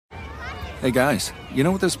Hey guys, you know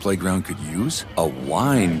what this playground could use? A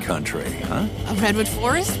wine country, huh? A redwood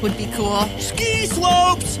forest would be cool. Ski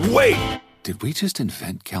slopes! Wait! Did we just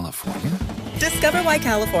invent California? Discover why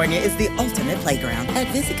California is the ultimate playground at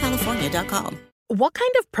visitcalifornia.com. What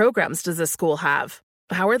kind of programs does this school have?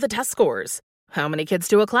 How are the test scores? How many kids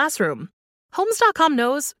do a classroom? Homes.com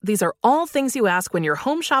knows these are all things you ask when you're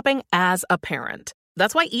home shopping as a parent.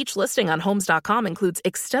 That's why each listing on Homes.com includes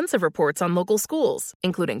extensive reports on local schools,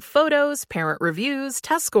 including photos, parent reviews,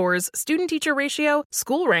 test scores, student-teacher ratio,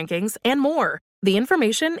 school rankings, and more. The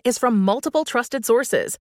information is from multiple trusted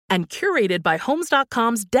sources and curated by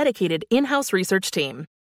Homes.com's dedicated in-house research team.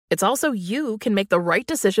 It's also you can make the right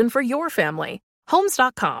decision for your family.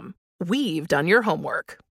 Homes.com. We've done your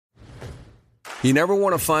homework. You never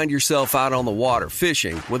want to find yourself out on the water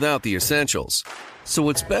fishing without the essentials. So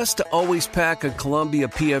it's best to always pack a Columbia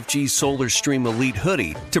PFG Solar Stream Elite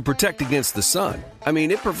hoodie to protect against the sun. I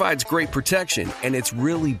mean, it provides great protection and it's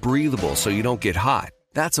really breathable so you don't get hot.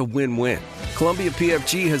 That's a win-win. Columbia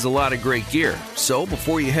PFG has a lot of great gear. So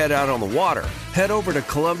before you head out on the water, head over to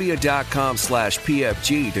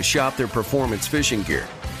Columbia.com/PFG to shop their performance fishing gear.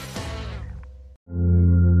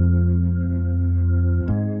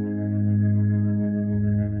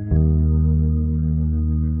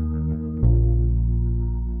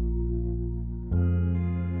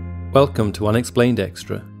 Welcome to Unexplained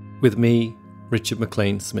Extra, with me, Richard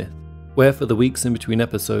McLean Smith, where for the weeks in between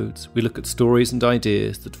episodes we look at stories and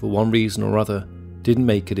ideas that for one reason or other didn't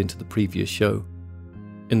make it into the previous show.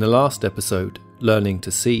 In the last episode, Learning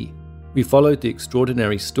to See, we followed the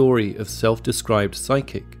extraordinary story of self-described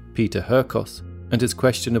psychic Peter Herkos and his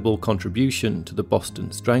questionable contribution to the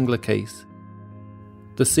Boston Strangler case.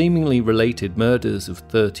 The seemingly related murders of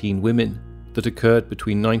 13 women that occurred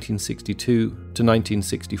between 1962 to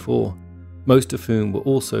 1964, most of whom were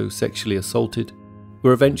also sexually assaulted,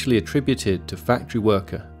 were eventually attributed to factory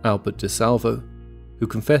worker Albert DeSalvo, who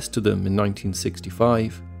confessed to them in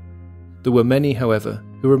 1965. There were many, however,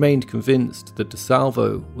 who remained convinced that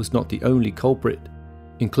DeSalvo was not the only culprit,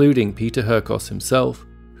 including Peter Herkos himself,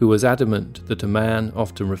 who was adamant that a man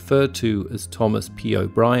often referred to as Thomas P.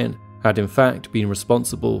 O'Brien had in fact been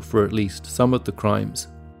responsible for at least some of the crimes.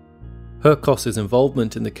 Herkos's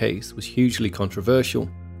involvement in the case was hugely controversial,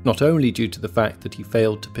 not only due to the fact that he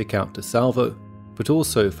failed to pick out DeSalvo, but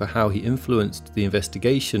also for how he influenced the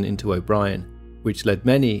investigation into O'Brien, which led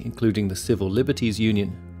many, including the Civil Liberties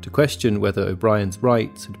Union, to question whether O'Brien's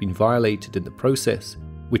rights had been violated in the process,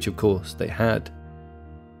 which of course they had.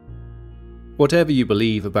 Whatever you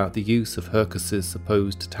believe about the use of Herkos's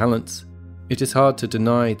supposed talents, it is hard to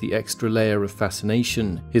deny the extra layer of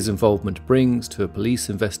fascination his involvement brings to a police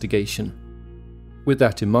investigation. With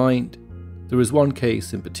that in mind, there is one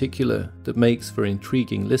case in particular that makes for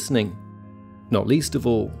intriguing listening, not least of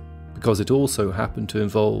all because it also happened to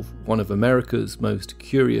involve one of America's most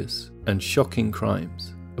curious and shocking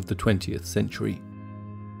crimes of the 20th century.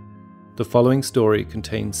 The following story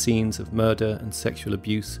contains scenes of murder and sexual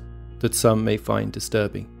abuse that some may find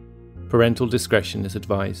disturbing. Parental discretion is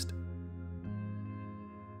advised.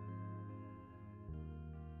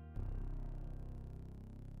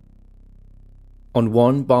 On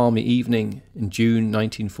one balmy evening in June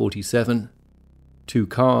 1947, two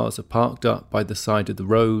cars are parked up by the side of the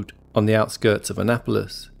road on the outskirts of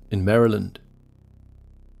Annapolis in Maryland.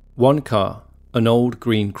 One car, an old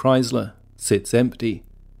green Chrysler, sits empty,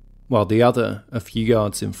 while the other, a few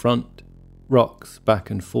yards in front, rocks back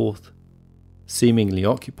and forth, seemingly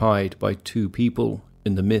occupied by two people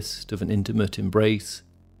in the midst of an intimate embrace.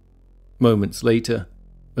 Moments later,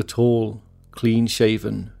 a tall,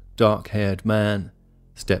 clean-shaven, dark-haired man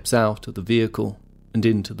steps out of the vehicle and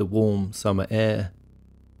into the warm summer air,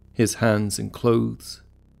 his hands and clothes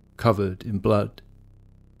covered in blood.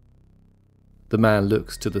 The man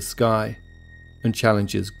looks to the sky and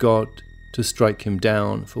challenges God to strike him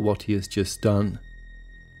down for what he has just done.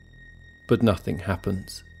 But nothing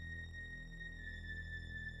happens.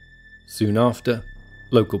 Soon after,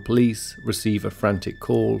 local police receive a frantic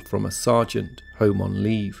call from a sergeant home on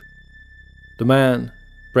leave. The man,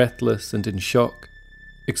 breathless and in shock,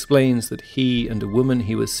 explains that he and a woman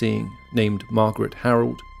he was seeing, named Margaret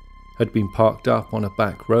Harold, had been parked up on a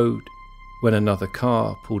back road when another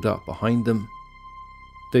car pulled up behind them.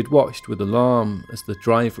 They'd watched with alarm as the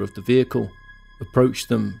driver of the vehicle approached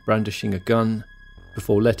them brandishing a gun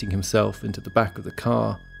before letting himself into the back of the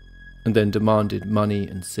car and then demanded money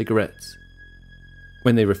and cigarettes.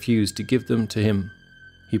 When they refused to give them to him,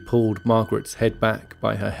 he pulled Margaret's head back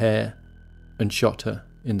by her hair and shot her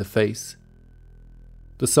in the face.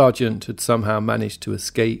 The sergeant had somehow managed to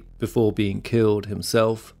escape before being killed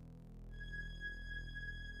himself.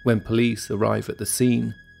 when police arrive at the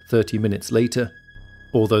scene 30 minutes later.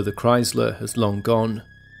 Although the Chrysler has long gone,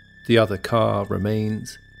 the other car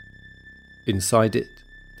remains. Inside it,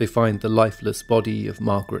 they find the lifeless body of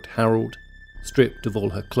Margaret Harold, stripped of all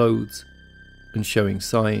her clothes and showing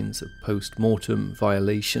signs of post-mortem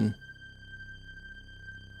violation.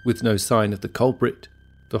 With no sign of the culprit,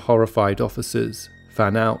 the horrified officers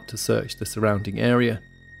fan out to search the surrounding area,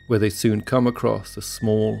 where they soon come across a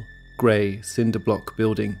small, grey cinder block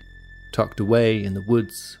building tucked away in the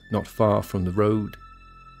woods not far from the road.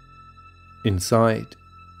 Inside,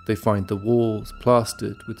 they find the walls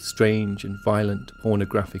plastered with strange and violent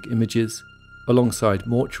pornographic images, alongside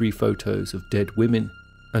mortuary photos of dead women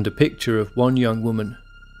and a picture of one young woman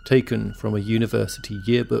taken from a university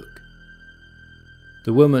yearbook.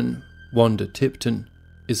 The woman, Wanda Tipton,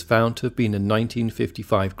 is found to have been a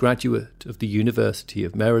 1955 graduate of the University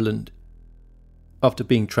of Maryland. After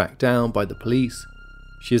being tracked down by the police,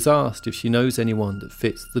 she is asked if she knows anyone that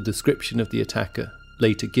fits the description of the attacker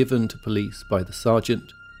later given to police by the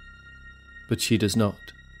sergeant, but she does not.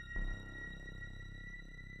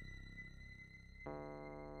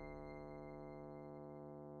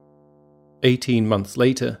 "18 months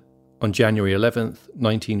later, on January 11th,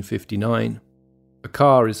 1959, a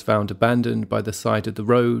car is found abandoned by the side of the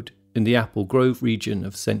road in the Apple Grove region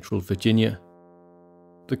of central Virginia.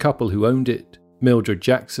 The couple who owned it, Mildred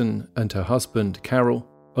Jackson and her husband Carol,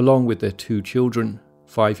 along with their 2 children,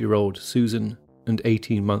 5-year-old Susan and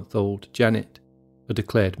 18-month-old Janet, are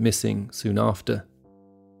declared missing soon after.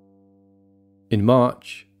 In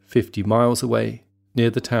March, 50 miles away, near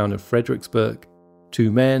the town of Fredericksburg,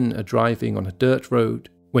 2 men are driving on a dirt road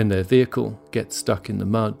when their vehicle gets stuck in the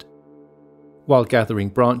mud. While gathering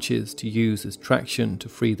branches to use as traction to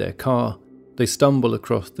free their car, they stumble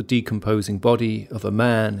across the decomposing body of a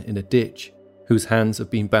man in a ditch whose hands have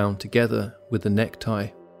been bound together with a necktie.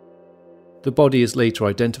 The body is later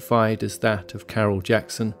identified as that of Carol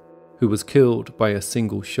Jackson, who was killed by a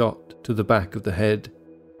single shot to the back of the head.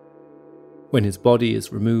 When his body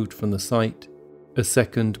is removed from the site, a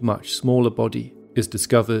second, much smaller body is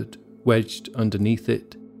discovered wedged underneath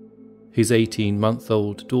it. His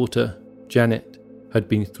 18-month-old daughter, Janet, had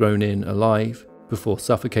been thrown in alive before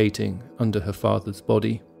suffocating under her father's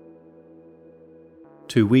body.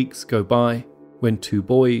 2 weeks go by when 2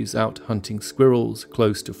 boys out hunting squirrels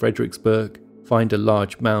close to Fredericksburg find a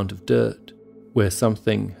large mound of dirt where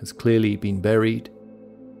something has clearly been buried.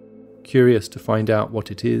 Curious to find out what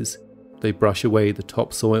it is, they brush away the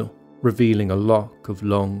topsoil, revealing a lock of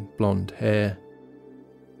long blonde hair.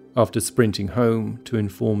 After sprinting home to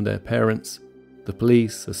inform their parents, the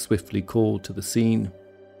police are swiftly called to the scene.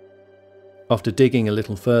 After digging a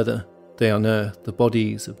little further, they unearth the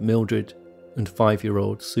bodies of Mildred and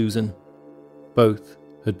 5-year-old Susan. Both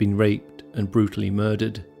had been raped and brutally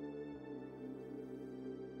murdered.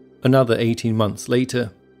 Another 18 months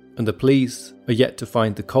later, and the police are yet to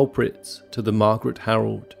find the culprits to the Margaret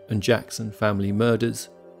Harold and Jackson family murders,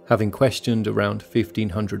 having questioned around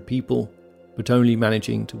 1,500 people, but only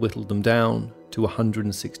managing to whittle them down to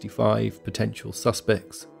 165 potential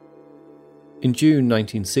suspects. In June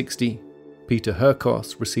 1960, Peter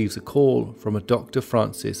Herkos receives a call from a Dr.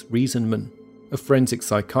 Francis Riesenman, a forensic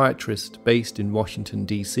psychiatrist based in Washington,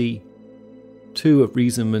 D.C. 2 of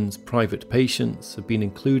Riesenman's private patients have been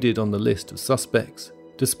included on the list of suspects,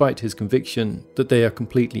 despite his conviction that they are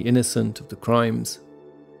completely innocent of the crimes.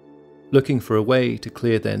 Looking for a way to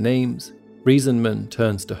clear their names, Riesenman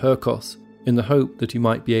turns to Herkos in the hope that he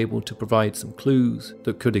might be able to provide some clues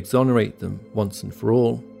that could exonerate them once and for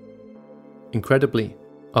all. Incredibly,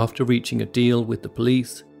 after reaching a deal with the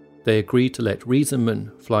police, they agree to let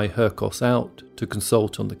Riesenman fly Herkos out to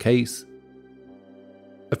consult on the case.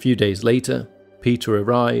 A few days later, Peter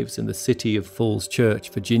arrives in the city of Falls Church,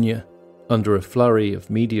 Virginia, under a flurry of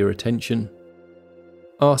media attention.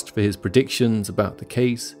 Asked for his predictions about the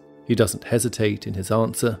case, he doesn't hesitate in his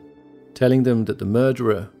answer, telling them that the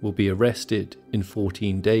murderer will be arrested in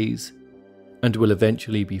 14 days and will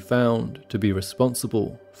eventually be found to be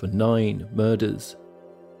responsible for 9 murders.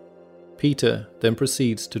 Peter then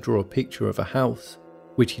proceeds to draw a picture of a house,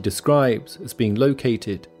 which he describes as being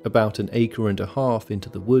located about 1.5 acres into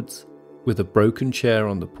the woods, with a broken chair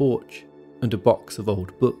on the porch and a box of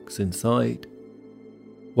old books inside.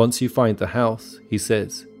 Once you find the house, he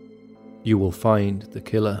says, you will find the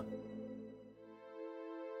killer.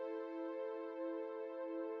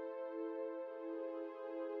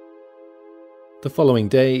 The following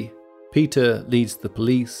day, Peter leads the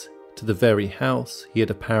police to the very house he had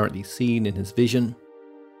apparently seen in his vision.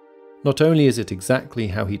 Not only is it exactly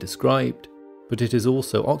how he described, but it is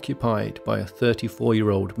also occupied by a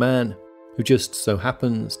 34-year-old man who just so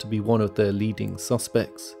happens to be one of their leading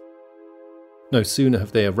suspects. No sooner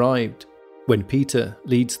have they arrived when Peter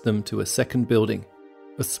leads them to a second building,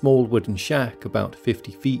 a small wooden shack about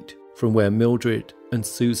 50 feet from where Mildred and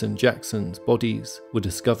Susan Jackson's bodies were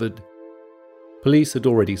discovered. Police had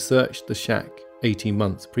already searched the shack 18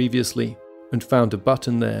 months previously and found a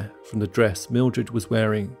button there from the dress Mildred was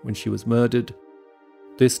wearing when she was murdered.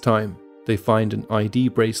 This time, they find an ID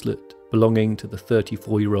bracelet belonging to the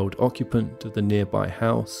 34-year-old occupant of the nearby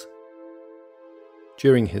house.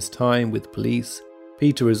 During his time with police,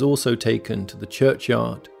 Peter is also taken to the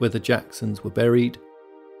churchyard where the Jacksons were buried.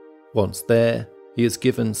 Once there, he is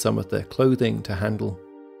given some of their clothing to handle.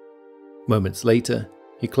 Moments later,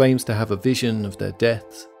 he claims to have a vision of their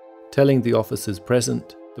deaths, telling the officers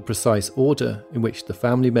present the precise order in which the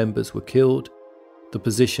family members were killed, the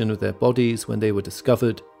position of their bodies when they were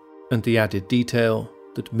discovered, and the added detail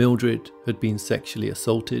that Mildred had been sexually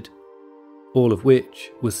assaulted, all of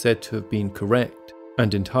which was said to have been correct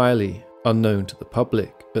and entirely unknown to the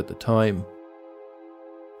public at the time.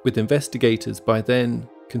 With investigators by then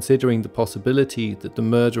considering the possibility that the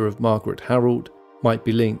murder of Margaret Harold might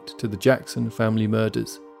be linked to the Jackson family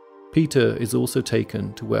murders, Peter is also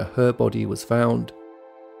taken to where her body was found.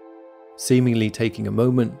 Seemingly taking a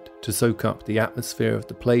moment to soak up the atmosphere of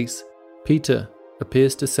the place, Peter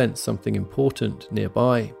appears to sense something important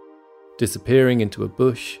nearby. Disappearing into a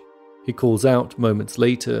bush, he calls out moments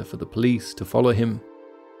later for the police to follow him.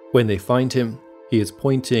 When they find him, he is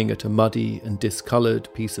pointing at a muddy and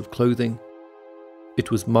discoloured piece of clothing.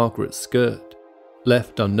 It was Margaret's skirt,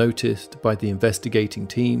 left unnoticed by the investigating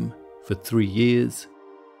team for 3 years.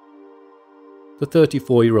 The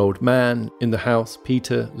 34-year-old man in the house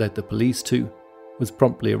Peter led the police to was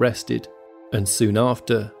promptly arrested and soon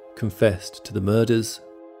after confessed to the murders.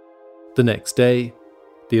 The next day,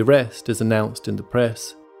 the arrest is announced in the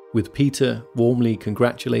press, with Peter warmly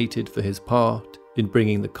congratulated for his part in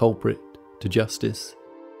bringing the culprit to justice.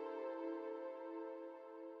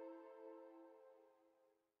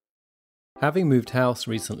 Having moved house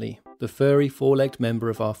recently, the furry four-legged member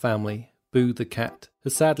of our family, Boo the cat,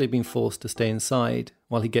 has sadly been forced to stay inside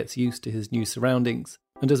while he gets used to his new surroundings,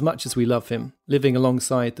 and as much as we love him, living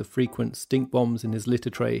alongside the frequent stink bombs in his litter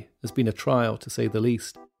tray has been a trial to say the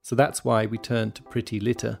least, so that's why we turned to Pretty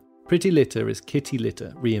Litter. Pretty Litter is kitty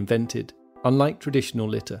litter reinvented. Unlike traditional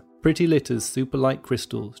litter, Pretty Litter's super light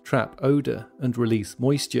crystals trap odour and release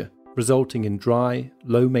moisture, resulting in dry,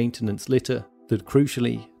 low-maintenance litter that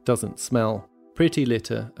crucially doesn't smell. Pretty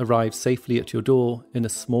Litter arrives safely at your door in a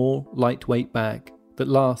small, lightweight bag that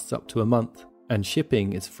lasts up to a month, and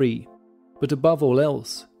shipping is free. But above all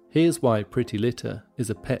else, here's why Pretty Litter is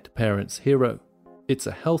a pet parent's hero. It's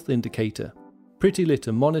a health indicator. Pretty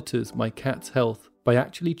Litter monitors my cat's health by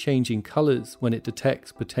actually changing colours when it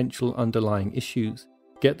detects potential underlying issues.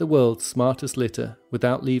 Get the world's smartest litter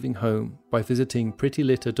without leaving home by visiting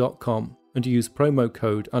prettylitter.com and use promo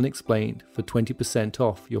code UNEXPLAINED for 20%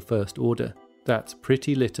 off your first order. That's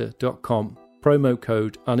prettylitter.com, promo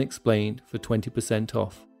code UNEXPLAINED for 20%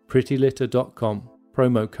 off. prettylitter.com,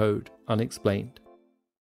 promo code UNEXPLAINED.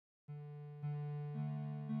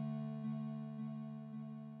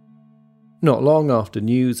 Not long after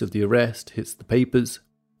news of the arrest hits the papers,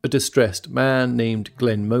 a distressed man named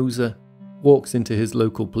Glenn Moser walks into his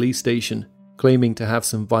local police station, claiming to have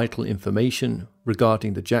some vital information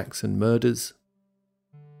regarding the Jackson murders.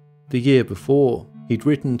 The year before, he'd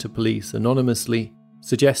written to police anonymously,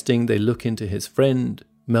 suggesting they look into his friend,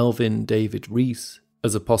 Melvin David Reese,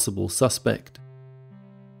 as a possible suspect.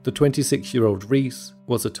 The 26-year-old Reese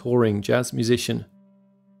was a touring jazz musician.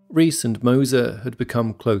 Reese and Moser had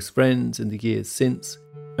become close friends in the years since,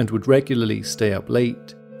 and would regularly stay up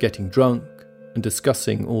late, getting drunk, and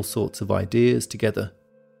discussing all sorts of ideas together.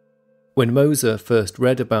 When Moser first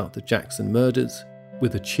read about the Jackson murders,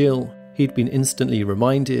 with a chill, he'd been instantly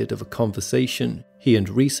reminded of a conversation he and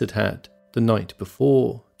Reese had had the night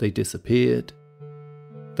before they disappeared.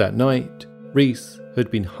 That night, Reese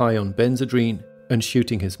had been high on Benzedrine and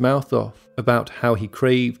shooting his mouth off about how he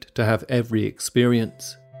craved to have every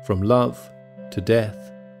experience, from love to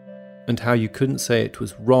death, and how you couldn't say it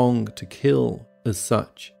was wrong to kill as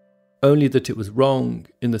such, only that it was wrong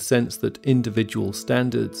in the sense that individual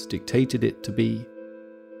standards dictated it to be.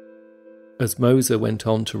 As Moser went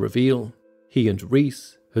on to reveal, he and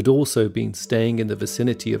Reese had also been staying in the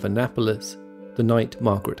vicinity of Annapolis the night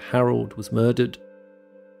Margaret Harold was murdered.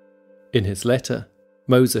 In his letter,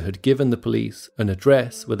 Moser had given the police an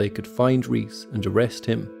address where they could find Reese and arrest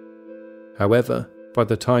him. However, by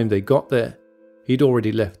the time they got there, he'd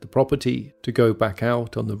already left the property to go back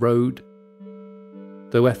out on the road.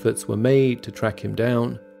 Though efforts were made to track him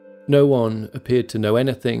down, No one appeared to know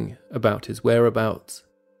anything about his whereabouts.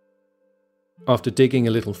 After digging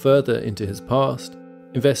a little further into his past,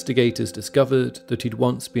 investigators discovered that he'd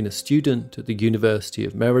once been a student at the University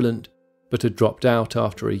of Maryland, but had dropped out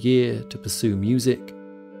after a year to pursue music.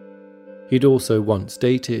 He'd also once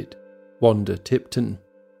dated Wanda Tipton,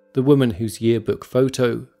 the woman whose yearbook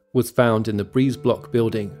photo was found in the Breezeblock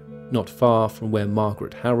building not far from where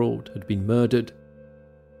Margaret Harold had been murdered.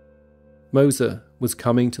 Moser was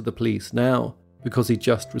coming to the police now because he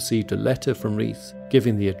just received a letter from Reese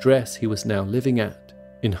giving the address he was now living at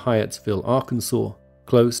in Hyattsville, Arkansas,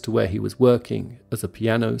 close to where he was working as a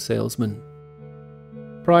piano salesman.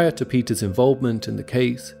 Prior to Peter's involvement in the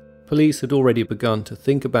case, police had already begun to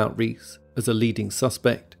think about Reese as a leading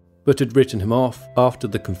suspect, but had written him off after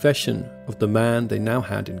the confession of the man they now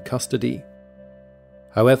had in custody.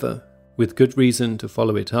 However, with good reason to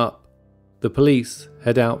follow it up, the police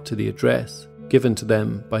head out to the address given to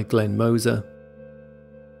them by Glenn Moser.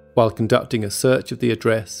 While conducting a search of the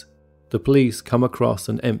address, the police come across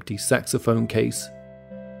an empty saxophone case.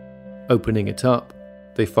 Opening it up,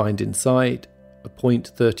 they find inside a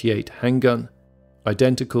 .38 handgun,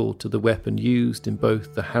 identical to the weapon used in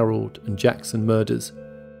both the Harold and Jackson murders,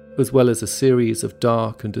 as well as a series of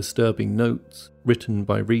dark and disturbing notes written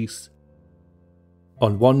by Reese.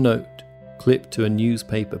 On one note, clipped to a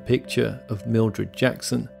newspaper picture of Mildred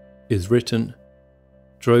Jackson, is written,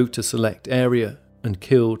 "Drove to select area and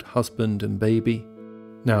killed husband and baby.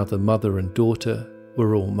 Now the mother and daughter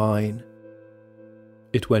were all mine."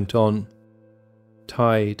 It went on,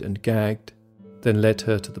 tied and gagged, then led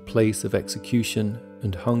her to the place of execution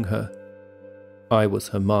and hung her. I was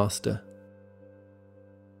her master.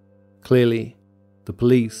 Clearly, the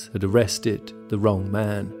police had arrested the wrong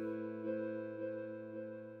man.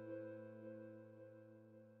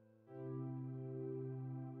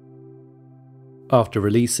 After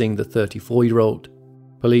releasing the 34-year-old,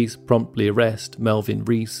 police promptly arrest Melvin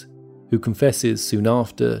Reese, who confesses soon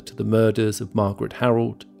after to the murders of Margaret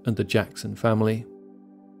Harold and the Jackson family.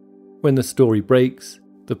 When the story breaks,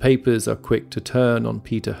 the papers are quick to turn on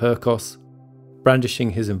Peter Herkos, brandishing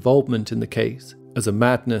his involvement in the case as a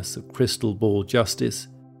madness of crystal ball justice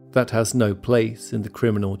that has no place in the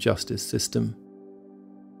criminal justice system.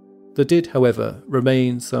 There did, however,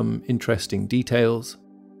 remain some interesting details.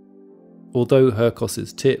 Although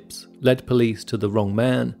Herkos's tips led police to the wrong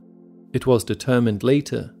man, it was determined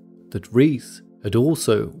later that Reese had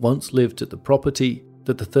also once lived at the property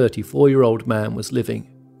that the 34-year-old man was living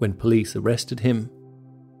when police arrested him.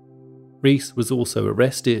 Reese was also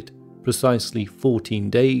arrested precisely 14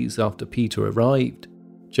 days after Peter arrived,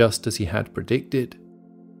 just as he had predicted.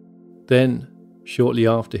 Then, shortly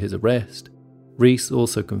after his arrest, Reese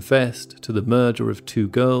also confessed to the murder of two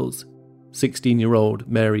girls, 16-year-old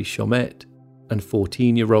Mary Chomet and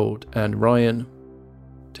 14-year-old Anne Ryan,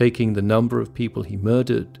 taking the number of people he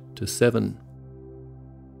murdered to 7.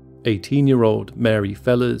 18-year-old Mary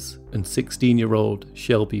Fellers and 16-year-old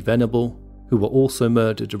Shelby Venable, who were also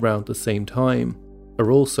murdered around the same time, are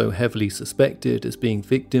also heavily suspected as being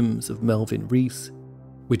victims of Melvin Reese,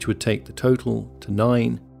 which would take the total to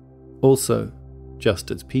 9, also just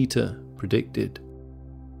as Peter predicted.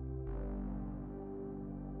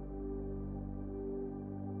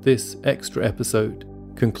 This extra episode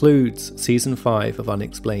concludes Season 5 of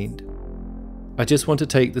Unexplained. I just want to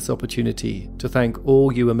take this opportunity to thank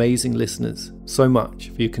all you amazing listeners so much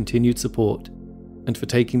for your continued support and for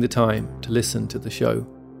taking the time to listen to the show.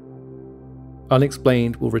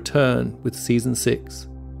 Unexplained will return with Season 6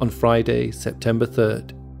 on Friday, September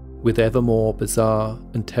 3rd, with ever more bizarre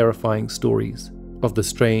and terrifying stories of the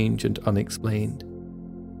strange and unexplained.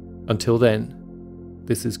 Until then,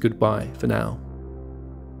 this is goodbye for now.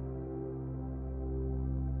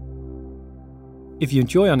 If you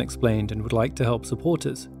enjoy Unexplained and would like to help support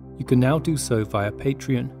us, you can now do so via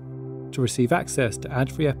Patreon. To receive access to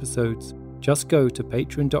ad-free episodes, just go to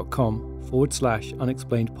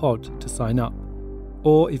patreon.com/unexplainedpod to sign up.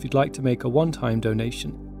 Or if you'd like to make a one-time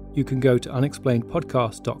donation, you can go to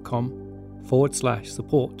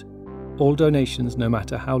unexplainedpodcast.com/support. All donations, no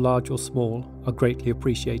matter how large or small, are greatly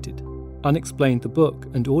appreciated. Unexplained the book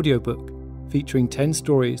and audiobook, featuring 10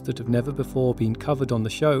 stories that have never before been covered on the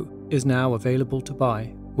show, is now available to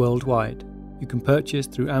buy worldwide. You can purchase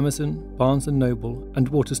through Amazon, Barnes & Noble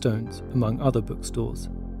and Waterstones, among other bookstores.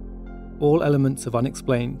 All elements of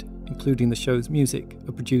Unexplained, including the show's music,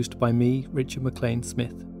 are produced by me, Richard McLean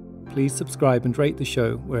Smith. Please subscribe and rate the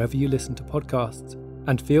show wherever you listen to podcasts,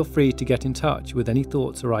 and feel free to get in touch with any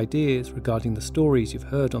thoughts or ideas regarding the stories you've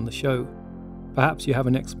heard on the show. Perhaps you have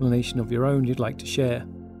an explanation of your own you'd like to share.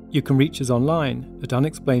 You can reach us online at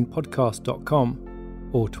unexplainedpodcast.com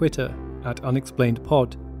or Twitter at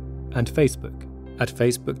unexplainedpod, and Facebook at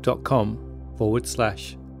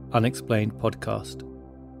facebook.com/unexplainedpodcast.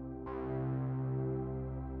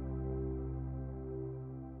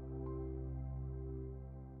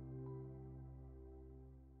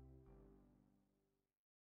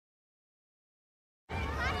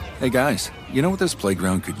 Hey guys, you know what this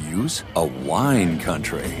playground could use? A wine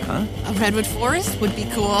country, huh? A redwood forest would be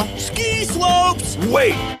cool. Ski slopes!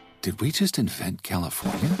 Wait! Did we just invent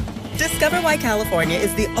California? Discover why California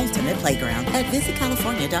is the ultimate playground at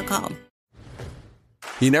visitcalifornia.com.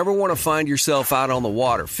 You never want to find yourself out on the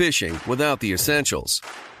water fishing without the essentials.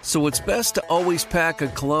 So it's best to always pack a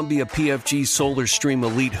Columbia PFG Solar Stream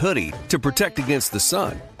Elite hoodie to protect against the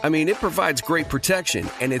sun. I mean, it provides great protection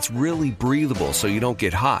and it's really breathable so you don't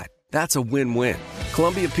get hot. That's a win-win.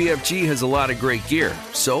 Columbia PFG has a lot of great gear,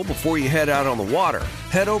 so before you head out on the water,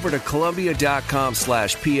 head over to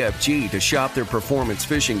Columbia.com/PFG to shop their performance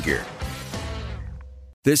fishing gear.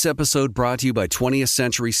 This episode brought to you by 20th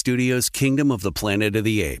Century Studios' Kingdom of the Planet of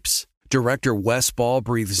the Apes. Director Wes Ball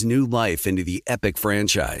breathes new life into the epic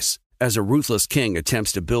franchise. As a ruthless king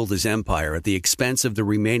attempts to build his empire at the expense of the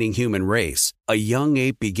remaining human race, a young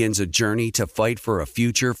ape begins a journey to fight for a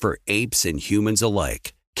future for apes and humans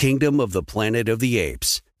alike. Kingdom of the Planet of the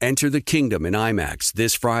Apes. Enter the kingdom in IMAX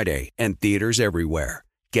this Friday and theaters everywhere.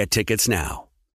 Get tickets now.